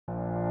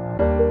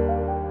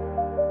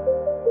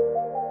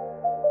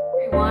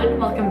everyone,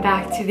 welcome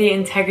back to the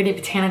Integrity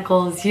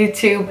Botanicals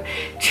YouTube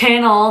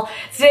channel.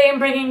 Today I'm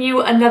bringing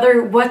you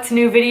another what's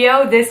new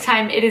video. This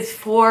time it is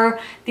for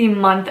the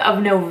month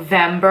of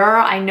November.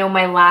 I know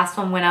my last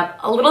one went up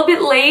a little bit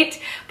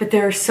late, but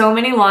there are so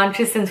many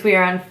launches since we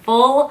are in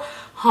full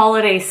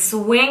holiday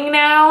swing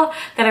now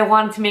that I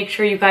wanted to make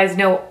sure you guys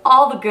know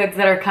all the goods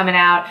that are coming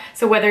out.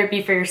 So whether it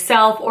be for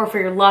yourself or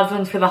for your loved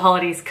ones for the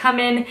holidays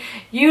coming,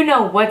 you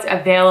know what's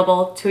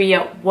available to you,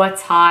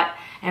 what's hot,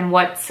 and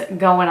what's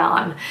going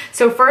on.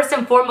 So first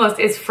and foremost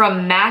is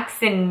from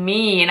Max and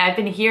Me, and I've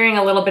been hearing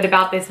a little bit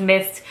about this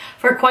mist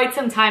for quite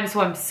some time,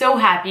 so I'm so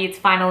happy it's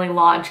finally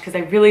launched because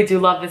I really do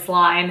love this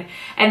line.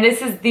 And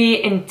this is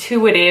the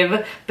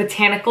Intuitive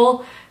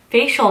Botanical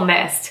Facial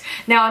Mist.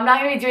 Now, I'm not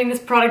going to be doing this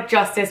product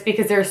justice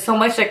because there's so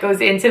much that goes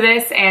into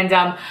this, and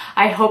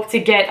I hope to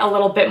get a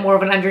little bit more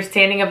of an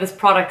understanding of this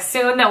product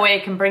soon. That way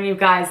I can bring you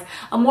guys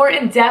a more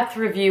in-depth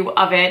review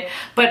of it.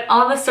 But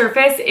on the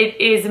surface,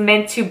 it is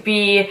meant to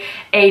be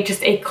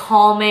just a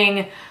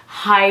calming,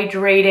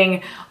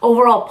 hydrating,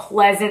 overall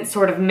pleasant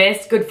sort of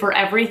mist, good for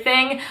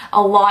everything.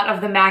 A lot of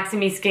the Max and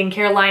Me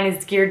skincare line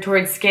is geared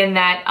towards skin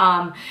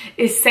that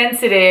is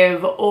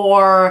sensitive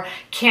or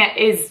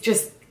is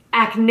just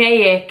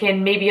acneic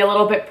and maybe a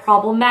little bit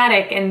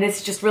problematic, and this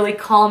is just really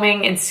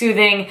calming and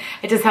soothing.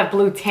 It does have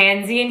blue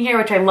tansy in here,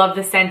 which I love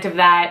the scent of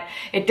that.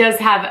 It does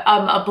have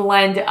a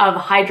blend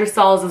of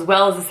hydrosols as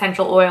well as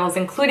essential oils,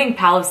 including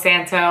Palo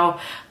Santo,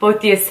 both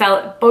the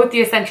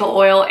essential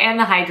oil and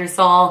the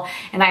hydrosol,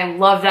 and I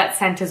love that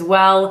scent as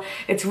well.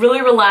 It's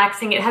really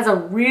relaxing. It has a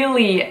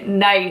really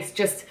nice,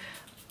 just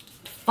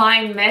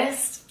fine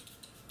mist.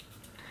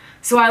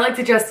 So I like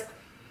to just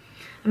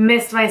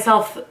mist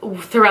myself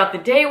throughout the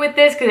day with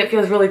this because it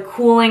feels really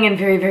cooling and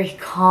very, very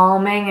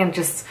calming, and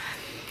just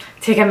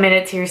take a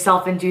minute to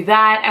yourself and do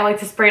that. I like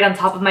to spray it on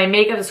top of my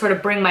makeup to sort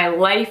of bring my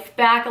life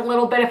back a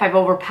little bit if I've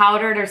over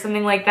powdered or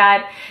something like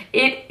that.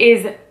 It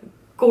is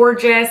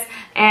gorgeous,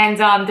 and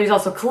there's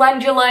also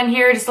calendula in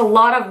here, just a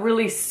lot of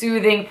really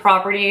soothing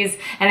properties,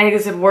 and I think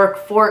this would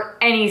work for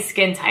any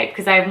skin type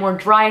because I have more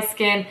dry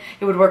skin.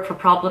 It would work for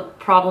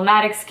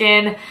problematic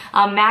skin.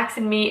 Max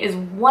and Me is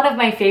one of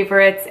my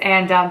favorites,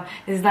 and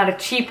this is not a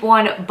cheap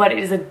one, but it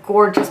is a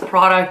gorgeous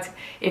product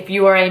if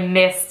you are a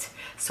mist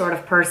sort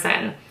of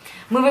person.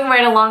 Moving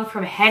right along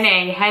from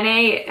Henne.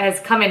 Henne has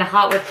come in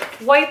hot with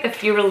quite the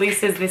few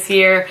releases this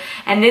year,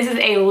 and this is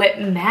a lip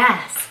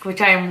mask, which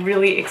I am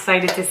really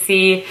excited to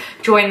see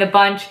join the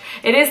bunch.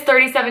 It is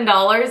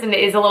 $37, and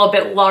it is a little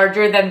bit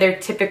larger than their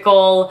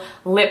typical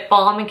lip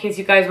balm, in case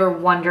you guys were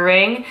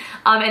wondering.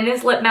 And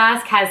this lip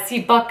mask has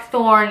sea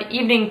buckthorn,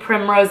 evening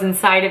primrose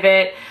inside of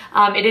it.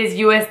 It is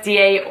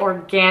USDA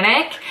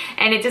organic,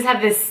 and it does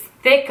have this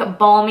thick,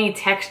 balmy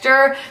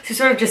texture to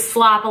sort of just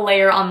slap a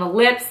layer on the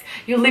lips.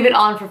 You leave it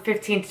on for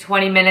 15 to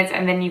 20 minutes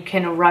and then you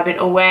can rub it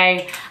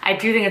away. I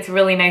do think it's a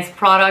really nice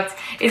product.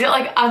 Is it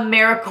like a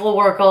miracle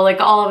worker,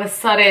 like all of a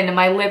sudden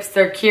my lips,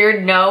 they're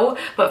cured? No,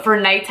 but for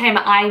nighttime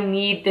I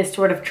need this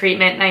sort of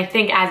treatment, and I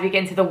think as we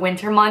get into the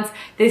winter months,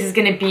 this is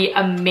gonna be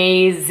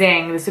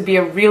amazing. This would be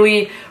a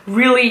really,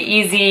 really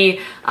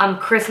easy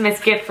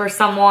Christmas gift for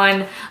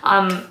someone.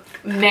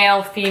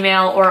 Male,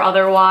 female, or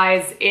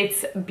otherwise.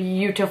 It's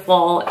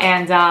beautiful,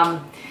 and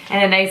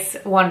a nice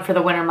one for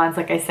the winter months,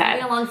 like I said.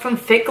 Moving along from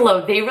Fit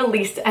Glow, they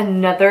released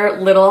another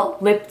little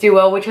lip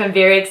duo, which I'm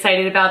very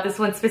excited about. This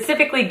one's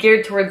specifically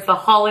geared towards the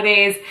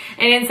holidays,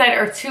 and inside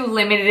are two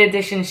limited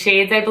edition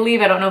shades, I believe.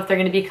 I don't know if they're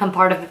going to become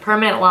part of the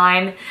permanent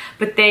line,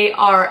 but they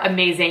are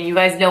amazing. You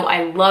guys know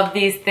I love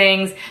these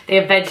things. They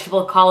have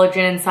vegetable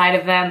collagen inside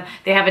of them.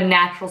 They have a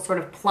natural sort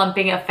of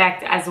plumping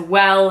effect as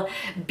well,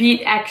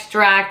 beet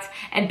extract,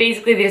 and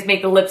basically they just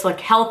make the lips look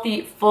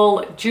healthy,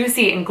 full,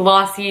 juicy, and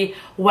glossy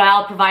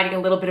while providing a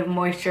little bit of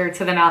moisture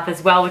to the mouth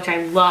as well, which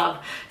I love.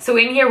 So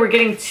in here we're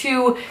getting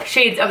two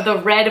shades of the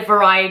red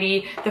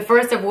variety, the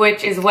first of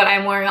which is what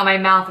I'm wearing on my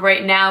mouth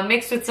right now,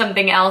 mixed with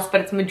something else,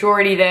 but it's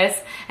majority this,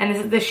 and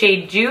this is the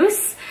shade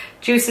Juice.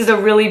 Juice is a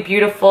really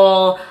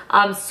beautiful,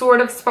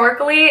 sort of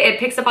sparkly. It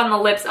picks up on the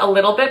lips a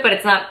little bit, but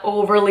it's not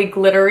overly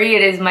glittery.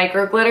 It is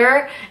micro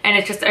glitter, and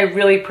it's just a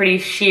really pretty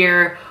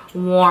sheer,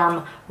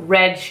 warm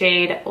red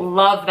shade.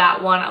 Love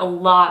that one a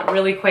lot,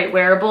 really quite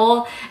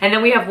wearable. And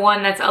then we have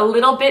one that's a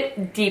little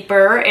bit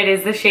deeper. It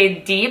is the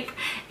shade Deep,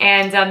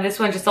 and this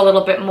one's just a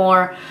little bit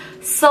more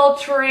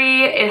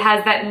sultry. It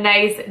has that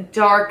nice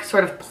dark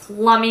sort of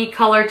plummy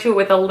color to it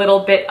with a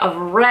little bit of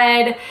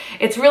red.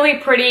 It's really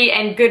pretty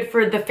and good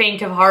for the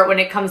faint of heart when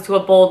it comes to a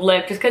bold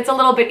lip, just because it's a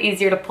little bit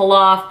easier to pull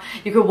off.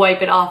 You could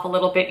wipe it off a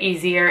little bit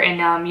easier,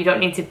 and you don't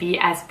need to be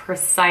as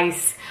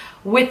precise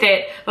with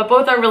it, but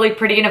both are really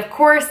pretty, and of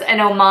course an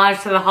homage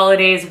to the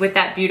holidays with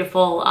that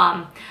beautiful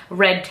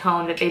red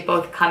tone that they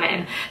both come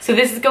in. So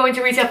this is going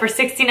to retail for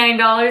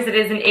 $69. It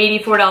is an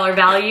 $84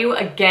 value.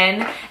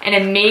 Again, an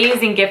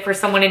amazing gift for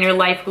someone in your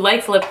life who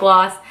likes lip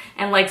gloss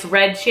and likes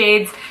red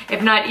shades.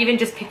 If not, even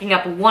just picking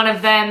up one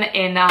of them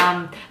in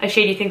a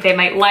shade you think they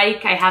might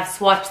like. I have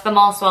swatched them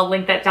all, so I'll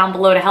link that down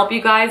below to help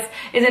you guys.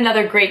 Is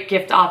another great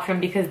gift option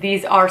because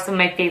these are some of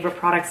my favorite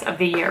products of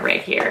the year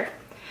right here.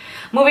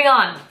 Moving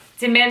on.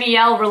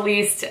 Camellia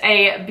released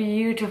a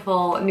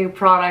beautiful new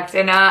product,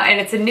 and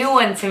it's a new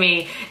one to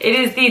me. It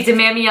is the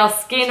Camellia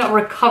Skin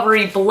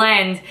Recovery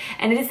Blend,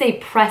 and it is a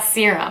press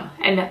serum.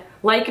 And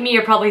like me,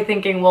 you're probably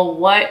thinking, well,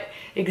 what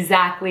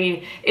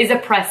exactly is a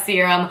press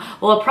serum?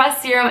 Well, a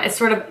press serum is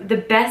sort of the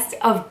best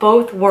of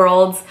both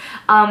worlds.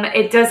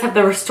 It does have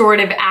the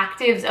restorative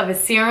actives of a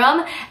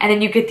serum, and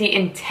then you get the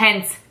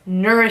intense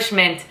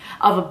nourishment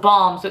of a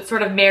balm, so it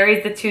sort of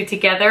marries the two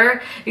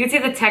together. You can see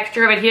the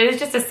texture of it here.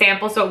 This is just a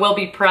sample, so it will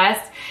be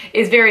pressed.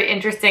 It's very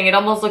interesting. It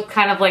almost looks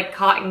kind of like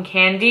cotton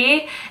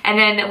candy, and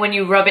then when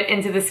you rub it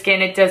into the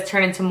skin, it does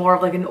turn into more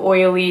of like an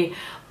oily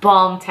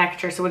balm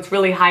texture, so it's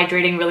really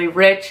hydrating, really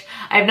rich.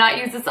 I have not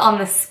used this on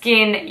the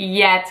skin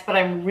yet, but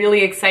I'm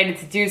really excited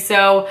to do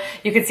so.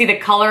 You can see the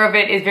color of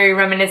it is very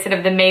reminiscent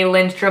of the May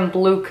Lindstrom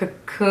Blue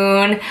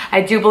Cocoon.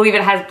 I do believe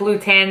it has blue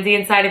tansy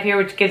inside of here,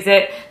 which gives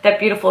it that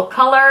beautiful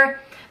color,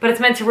 but it's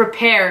meant to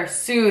repair,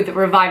 soothe,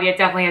 revive. Yeah, it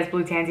definitely has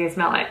blue tansy, I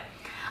smell it.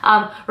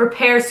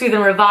 Repair, soothe,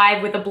 and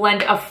revive with a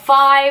blend of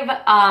 5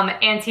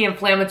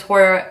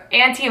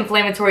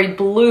 anti-inflammatory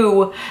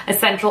blue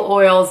essential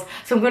oils.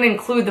 So I'm going to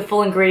include the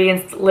full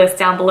ingredients list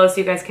down below so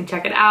you guys can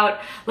check it out.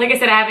 Like I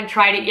said, I haven't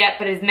tried it yet,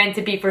 but it is meant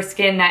to be for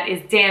skin that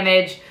is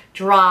damaged,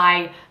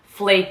 dry,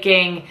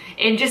 flaking,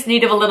 in just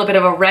need of a little bit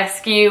of a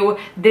rescue.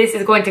 This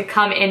is going to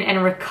come in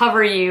and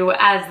recover you,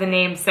 as the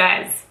name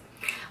says.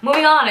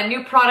 Moving on, a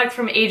new product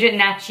from Agent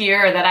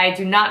Nature that I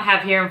do not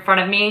have here in front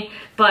of me,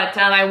 but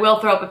I will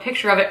throw up a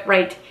picture of it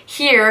right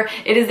here.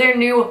 It is their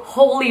new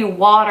Holy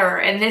Water,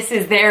 and this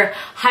is their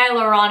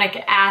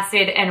hyaluronic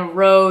acid and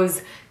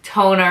rose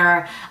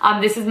toner.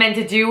 This is meant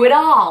to do it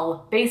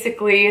all.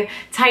 Basically,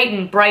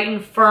 tighten, brighten,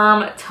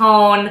 firm,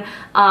 tone,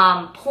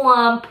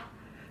 plump,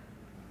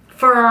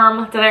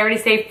 firm. Did I already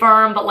say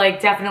firm? But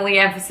like definitely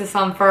emphasis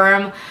on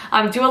firm.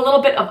 Do a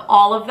little bit of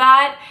all of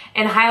that,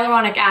 and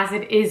hyaluronic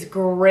acid is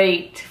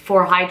great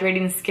for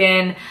hydrating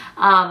skin.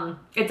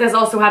 It does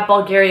also have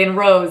Bulgarian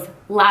rose,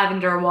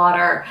 lavender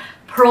water,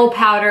 pearl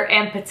powder,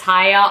 and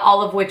pitaya,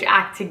 all of which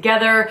act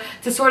together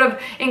to sort of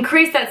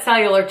increase that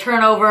cellular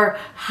turnover,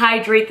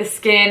 hydrate the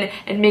skin,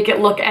 and make it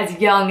look as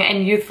young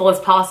and youthful as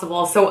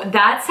possible. So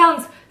that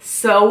sounds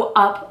so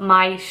up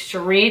my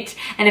street,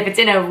 and if it's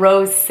in a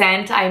rose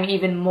scent, I'm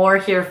even more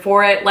here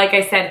for it. Like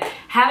I said,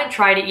 haven't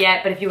tried it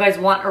yet, but if you guys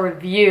want a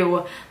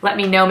review, let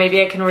me know.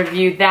 Maybe I can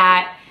review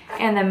that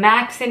and the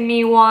Max in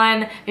Me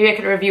one. Maybe I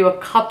could review a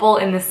couple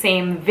in the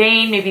same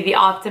vein, maybe the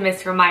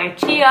Optimist from Maya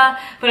Chia,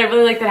 but I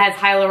really like that it has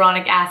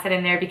hyaluronic acid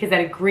in there because that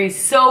agrees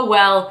so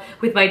well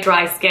with my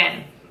dry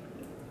skin.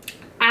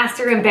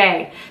 Aster and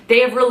Bay, they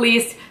have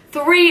released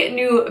 3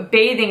 new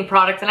bathing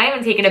products, and I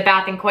haven't taken a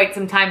bath in quite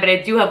some time, but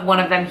I do have one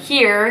of them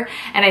here,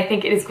 and I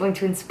think it is going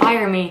to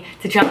inspire me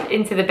to jump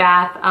into the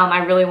bath.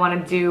 I really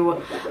want to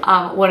do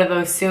one of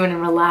those soon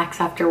and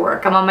relax after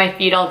work. I'm on my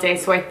feet all day,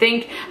 so I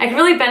think I could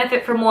really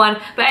benefit from one.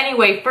 But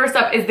anyway, first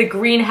up is the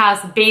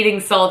Greenhouse Bathing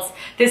Salts.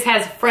 This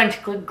has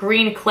French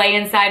green clay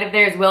inside of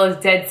there, as well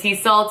as Dead Sea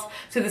salts.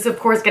 So this, of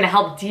course, is going to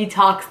help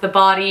detox the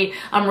body,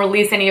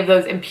 release any of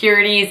those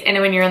impurities, and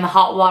when you're in the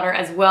hot water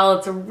as well.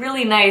 It's a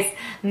really nice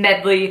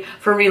medley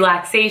for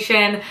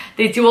relaxation.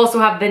 They do also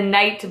have the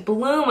Night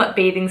Bloom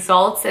bathing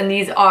salts, and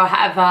these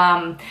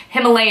have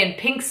Himalayan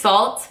pink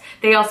salt.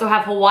 They also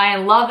have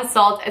Hawaiian lava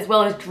salt, as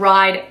well as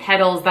dried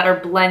petals that are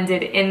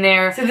blended in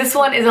there. So this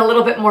one is a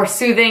little bit more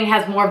soothing,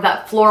 has more of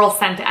that floral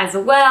scent as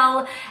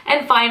well.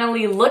 And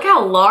finally, look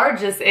how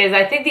large this is.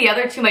 I think the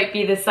other 2 might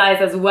be this size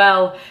as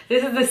well.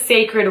 This is the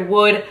Sacred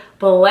Wood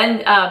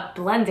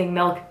blending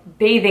milk,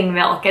 bathing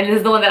milk, and this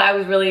is the one that I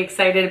was really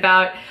excited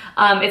about.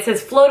 It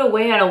says float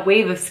away on a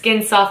wave of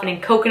skin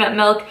softening coconut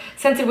milk,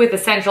 scented with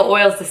essential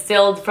oils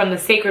distilled from the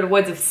sacred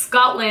woods of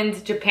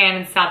Scotland, Japan,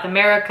 and South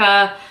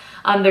America.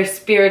 Their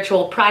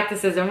spiritual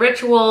practices and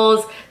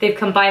rituals. They've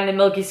combined the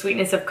milky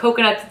sweetness of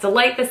coconut to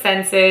delight the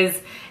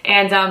senses.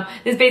 And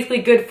this is basically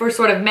good for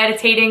sort of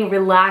meditating,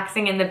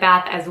 relaxing in the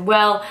bath as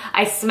well.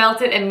 I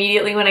smelt it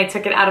immediately when I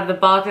took it out of the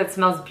box. It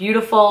smells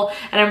beautiful,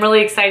 and I'm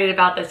really excited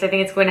about this. I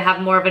think it's going to have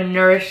more of a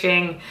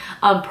nourishing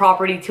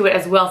property to it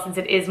as well, since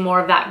it is more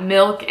of that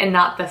milk and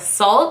not the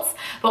salts.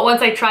 But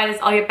once I try this,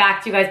 I'll get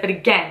back to you guys. But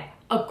again,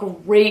 a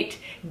great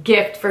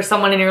gift for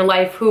someone in your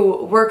life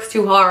who works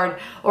too hard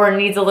or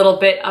needs a little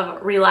bit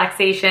of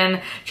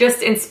relaxation.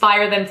 Just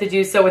inspire them to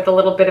do so with a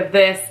little bit of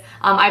this.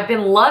 I've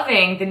been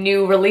loving the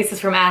new releases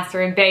from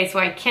Aster and Bay, so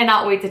I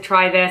cannot wait to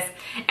try this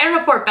and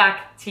report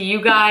back to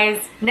you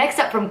guys. Next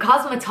up, from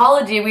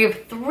cosmetology, we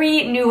have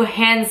 3 new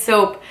hand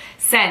soap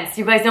scents.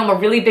 You guys know I'm a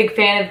really big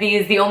fan of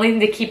these. The only thing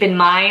to keep in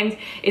mind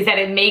is that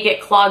it may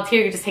get clogged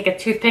here. You just take a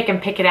toothpick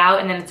and pick it out,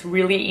 and then it's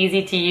really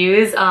easy to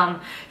use,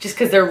 just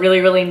because they're really,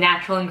 really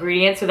natural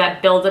ingredients, so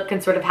that buildup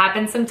can sort of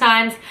happen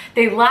sometimes.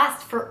 They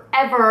last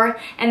forever,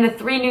 and the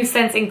 3 new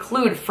scents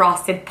include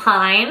Frosted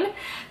Pine.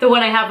 The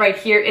one I have right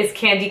here is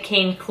Candy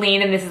Cane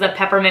Clean, and this is a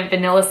peppermint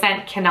vanilla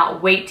scent.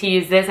 Cannot wait to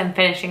use this. I'm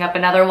finishing up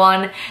another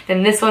one.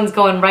 Then this one's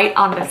going going right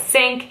on the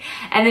sink.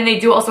 And then they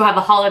do also have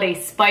a holiday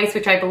spice,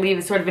 which I believe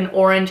is sort of an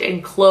orange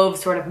and clove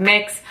sort of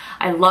mix.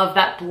 I love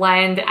that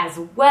blend as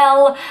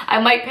well. I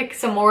might pick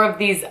some more of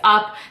these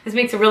up. This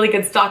makes a really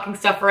good stocking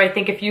stuffer. I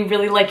think if you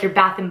really like your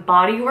Bath and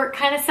Body Works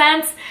kind of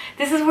scents,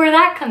 this is where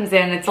that comes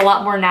in. It's a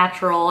lot more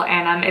natural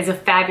and is a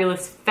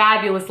fabulous,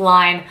 fabulous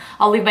line.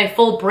 I'll leave my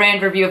full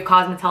brand review of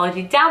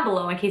Cosmetology down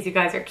below in case you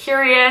guys are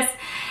curious.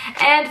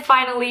 And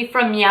finally,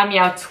 from Meow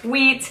Meow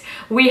Tweet,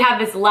 we have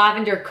this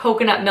lavender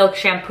coconut milk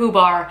shampoo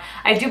bar.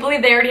 I do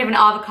believe they already have an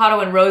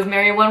avocado and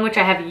rosemary one, which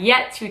I have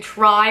yet to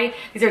try.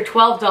 These are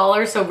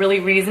 $12, so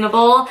really reasonable.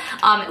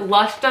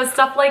 Lush does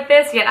stuff like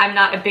this, yet I'm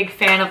not a big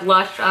fan of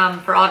Lush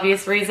for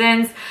obvious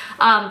reasons.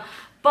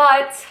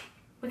 But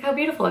look how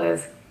beautiful it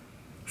is.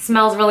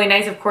 Smells really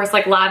nice, of course,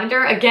 like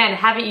lavender. Again,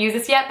 haven't used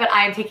this yet, but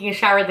I am taking a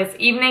shower this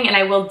evening and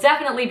I will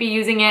definitely be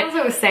using it. As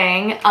I was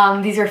saying,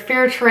 these are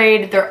fair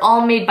trade. They're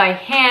all made by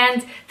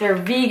hand. They're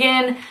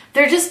vegan.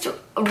 They're just,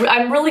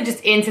 I'm really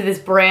just into this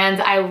brand.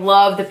 I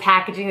love the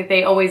packaging that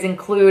they always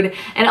include.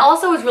 And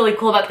also what's really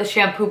cool about the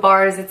shampoo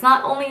bars, it's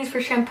not only used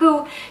for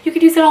shampoo, you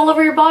could use it all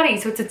over your body.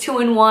 So it's a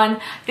 2-in-1.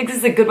 I think this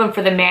is a good one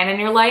for the man in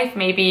your life.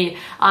 Maybe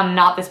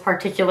not this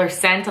particular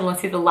scent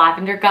unless you're the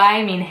lavender guy.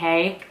 I mean,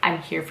 hey, I'm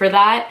here for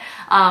that.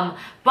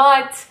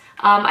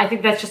 I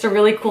think that's just a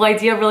really cool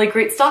idea, really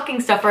great stocking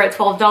stuffer at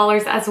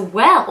 $12 as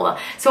well.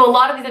 So a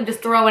lot of these I'm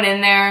just throwing in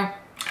there.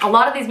 A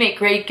lot of these make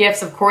great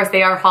gifts. Of course,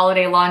 they are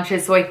holiday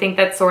launches, so I think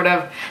that sort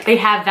of, they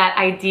have that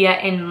idea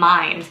in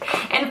mind.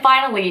 And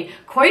finally,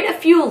 quite a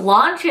few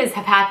launches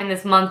have happened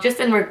this month, just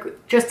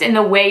in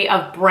the way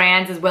of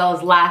brands as well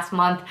as last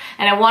month.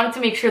 And I wanted to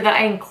make sure that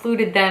I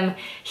included them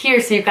here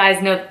so you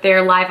guys know that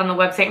they're live on the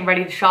website and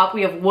ready to shop.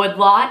 We have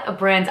Woodlot, a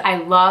brand I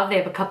love. They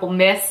have a couple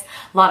mists,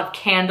 a lot of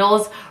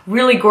candles,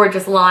 really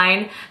gorgeous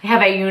line. They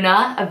have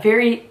Ayuna, a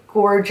very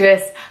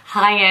gorgeous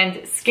high-end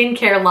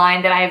skincare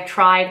line that I have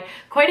tried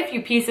quite a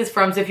few pieces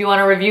from. So if you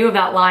want a review of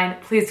that line,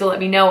 please do let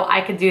me know.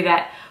 I could do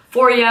that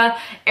for you.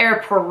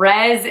 Air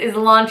Perez is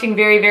launching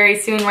very, very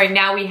soon. Right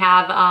now we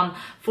have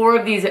 4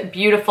 of these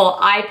beautiful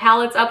eye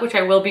palettes up, which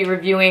I will be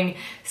reviewing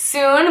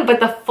soon,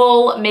 but the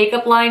full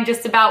makeup line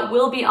just about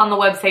will be on the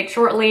website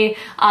shortly.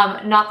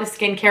 Not the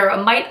skincare,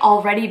 it might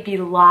already be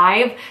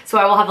live, so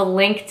I will have a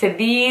link to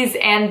these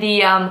and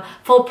the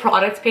full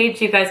products page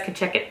so you guys can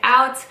check it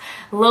out.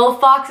 Lil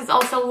Fox is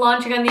also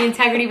launching on the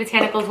Integrity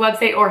Botanicals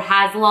website, or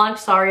has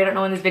launched. Sorry, I don't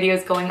know when this video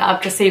is going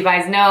up, just so you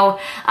guys know.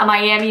 A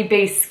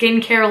Miami-based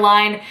skincare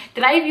line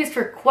that I have used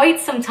for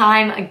quite some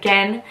time.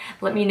 Again,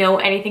 let me know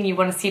anything you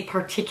want to see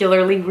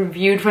particularly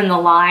reviewed from the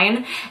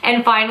line.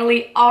 And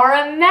finally,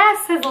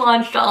 RMS has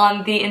launched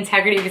on the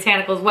Integrity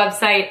Botanicals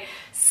website.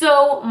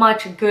 So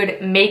much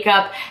good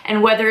makeup,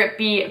 and whether it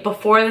be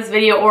before this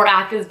video or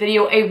after this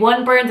video, a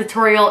one brand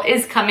tutorial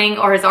is coming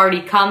or has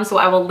already come, so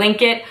I will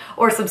link it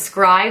or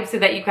subscribe so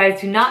that you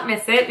guys do not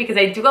miss it, because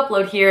I do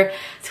upload here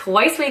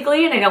twice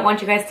weekly and I don't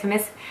want you guys to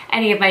miss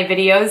any of my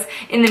videos.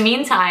 In the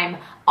meantime,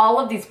 all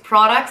of these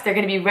products, they're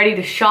going to be ready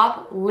to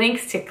shop,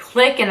 links to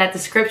click in that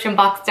description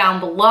box down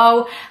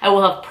below. I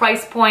will have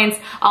price points.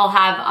 I'll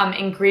have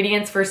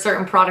ingredients for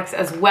certain products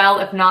as well.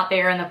 If not,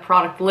 they are in the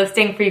product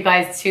listing for you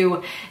guys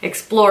to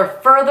explore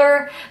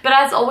further. But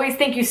as always,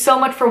 thank you so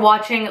much for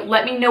watching.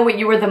 Let me know what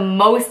you were the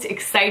most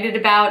excited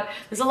about.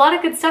 There's a lot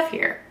of good stuff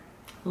here.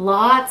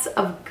 Lots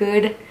of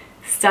good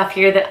stuff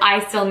here that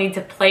I still need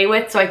to play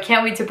with, so I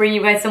can't wait to bring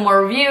you guys some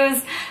more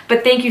reviews.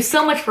 But thank you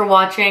so much for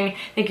watching.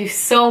 Thank you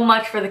so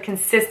much for the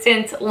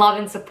consistent love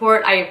and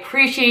support. I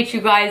appreciate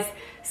you guys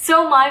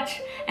so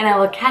much, and I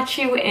will catch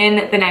you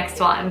in the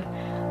next one.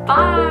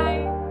 Bye!